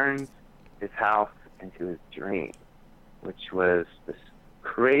 He turns his house into his dream, which was this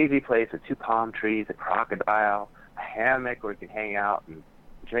crazy place with 2 palm trees, a crocodile, a hammock where he can hang out and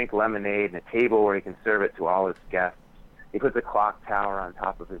drink lemonade, and a table where he can serve it to all his guests. He puts a clock tower on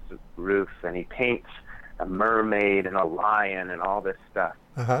top of his roof, and he paints a mermaid and a lion and all this stuff.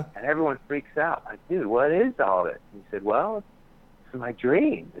 Uh-huh. And everyone freaks out. Like, dude, what is all this? And he said, well, this is my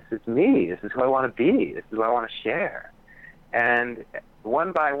dream. This is me. This is who I want to be. This is what I want to share. And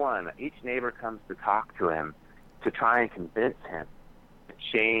one by one, each neighbor comes to talk to him to try and convince him to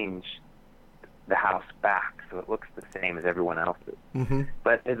change the house back so it looks the same as everyone else's. Mm-hmm.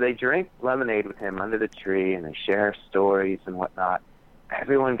 But as they drink lemonade with him under the tree and they share stories and whatnot,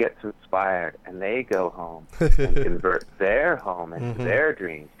 everyone gets inspired and they go home and convert their home into Mm-hmm. their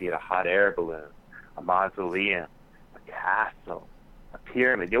dreams, be it a hot air balloon, a mausoleum, a castle, a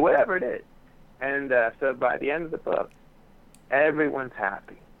pyramid, whatever it is. And so by the end of the book, everyone's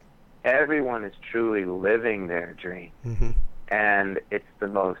happy. Everyone is truly living their dream. Mm-hmm. And it's the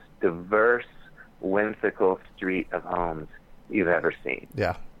most diverse, whimsical street of homes you've ever seen.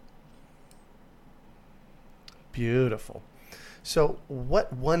 Yeah. Beautiful. So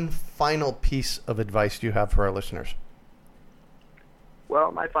what one final piece of advice do you have for our listeners?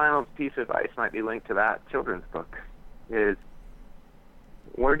 Well, my final piece of advice might be linked to that children's book, is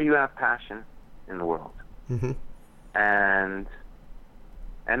where do you have passion in the world? Mm-hmm. And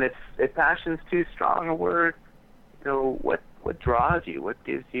if passion's too strong a word, what draws you? What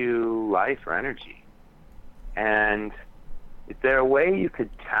gives you life or energy? And is there a way you could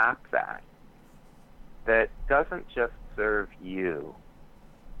tap that doesn't just serve you,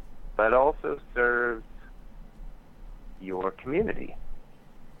 but also serves your community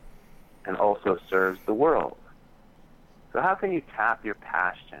and also serves the world? So how can you tap your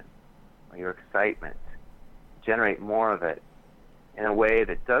passion or your excitement, generate more of it in a way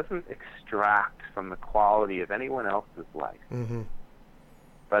that doesn't extract from the quality of anyone else's life, Mm-hmm.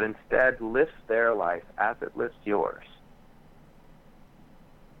 but instead lifts their life as it lifts yours?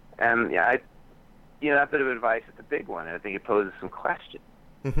 And that bit of advice is a big one, and I think it poses some questions.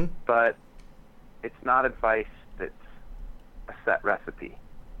 Mm-hmm. But it's not advice that's a set recipe.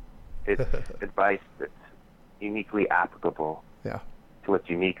 It's advice that's uniquely applicable Yeah. to what's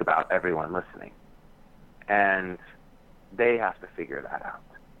unique about everyone listening. And they have to figure that out.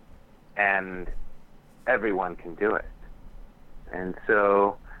 And everyone can do it. And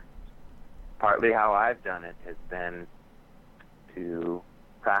so partly how I've done it has been to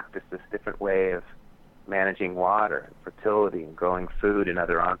practice this different way of managing water and fertility and growing food and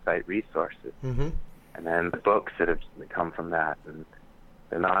other on-site resources. Mm-hmm. And then the books that have come from that, and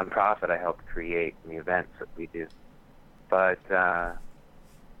the nonprofit I helped create, and the events that we do. But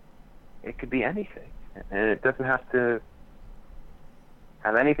it could be anything. And it doesn't have to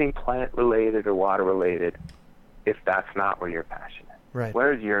have anything plant-related or water-related if that's not where your passion is. Right.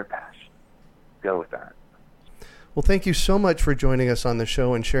 Where's your passion? Go with that. Well, thank you so much for joining us on the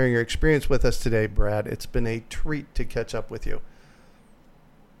show and sharing your experience with us today, Brad. It's been a treat to catch up with you.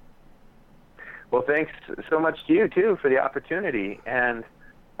 Well, thanks so much to you, too, for the opportunity. And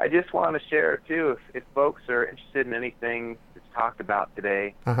I just want to share, too, if folks are interested in anything that's talked about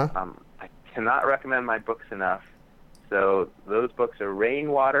today, Uh-huh. I cannot recommend my books enough. So those books are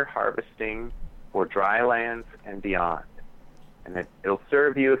Rainwater Harvesting for Dry Lands and Beyond. And it'll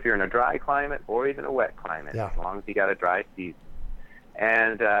serve you if you're in a dry climate or even a wet climate, Yeah. as long as you got a dry season.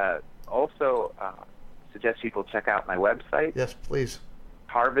 And also suggest people check out my website, Yes, please.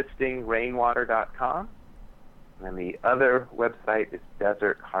 harvestingrainwater.com. And then the other website is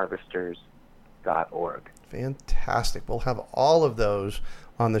desertharvesters.org. Fantastic. We'll have all of those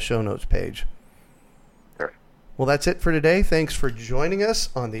on the show notes page. Sure. Well, that's it for today. Thanks for joining us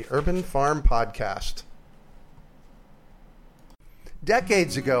on the Urban Farm Podcast.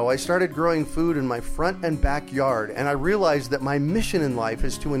 Decades ago, I started growing food in my front and backyard, and I realized that my mission in life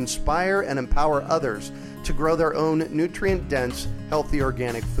is to inspire and empower others to grow their own nutrient-dense, healthy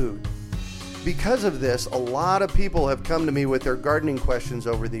organic food. Because of this, a lot of people have come to me with their gardening questions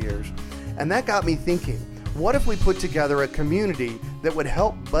over the years, and that got me thinking, what if we put together a community that would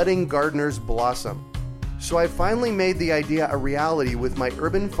help budding gardeners blossom? So I finally made the idea a reality with my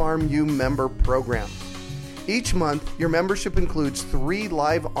Urban Farm U member program. Each month, your membership includes 3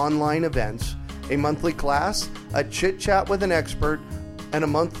 live online events, a monthly class, a chit-chat with an expert, and a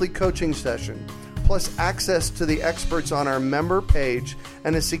monthly coaching session, plus access to the experts on our member page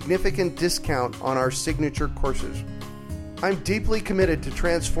and a significant discount on our signature courses. I'm deeply committed to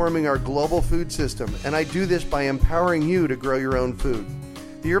transforming our global food system, and I do this by empowering you to grow your own food.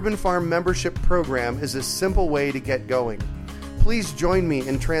 The Urban Farm Membership Program is a simple way to get going. Please join me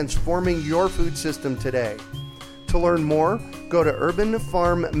in transforming your food system today. To learn more, go to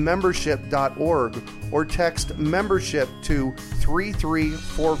urbanfarmmembership.org or text membership to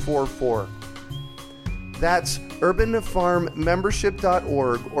 33444. That's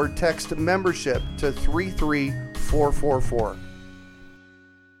urbanfarmmembership.org or text membership to 33444.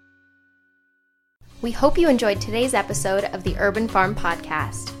 We hope you enjoyed today's episode of the Urban Farm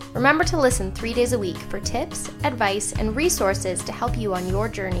Podcast. Remember to listen 3 days a week for tips, advice, and resources to help you on your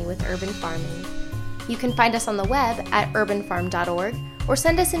journey with urban farming. You can find us on the web at urbanfarm.org or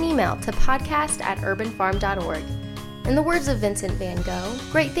send us an email to podcast@urbanfarm.org. In the words of Vincent van Gogh,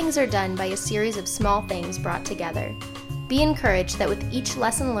 great things are done by a series of small things brought together. Be encouraged that with each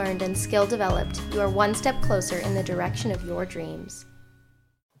lesson learned and skill developed, you are one step closer in the direction of your dreams.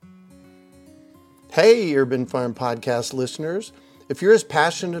 Hey, Urban Farm Podcast listeners. If you're as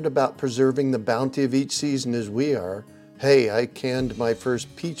passionate about preserving the bounty of each season as we are, hey, I canned my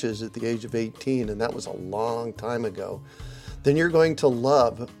first peaches at the age of 18, and that was a long time ago, then you're going to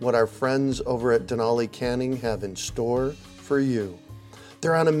love what our friends over at Denali Canning have in store for you.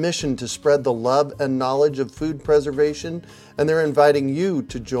 They're on a mission to spread the love and knowledge of food preservation, and they're inviting you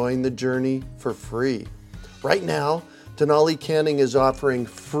to join the journey for free. Right now, Denali Canning is offering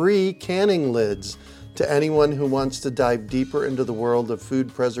free canning lids to anyone who wants to dive deeper into the world of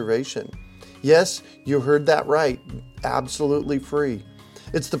food preservation. Yes, you heard that right, absolutely free.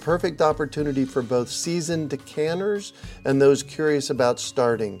 It's the perfect opportunity for both seasoned canners and those curious about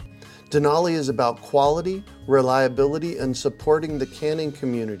starting. Denali is about quality, reliability, and supporting the canning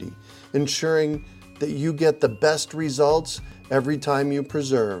community, ensuring that you get the best results every time you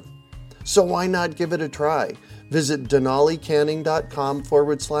preserve. So why not give it a try? Visit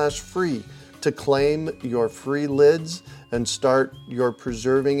denalicanning.com/free to claim your free lids and start your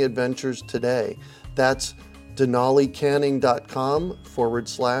preserving adventures today. That's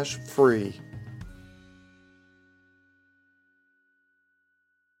denalicanning.com/free.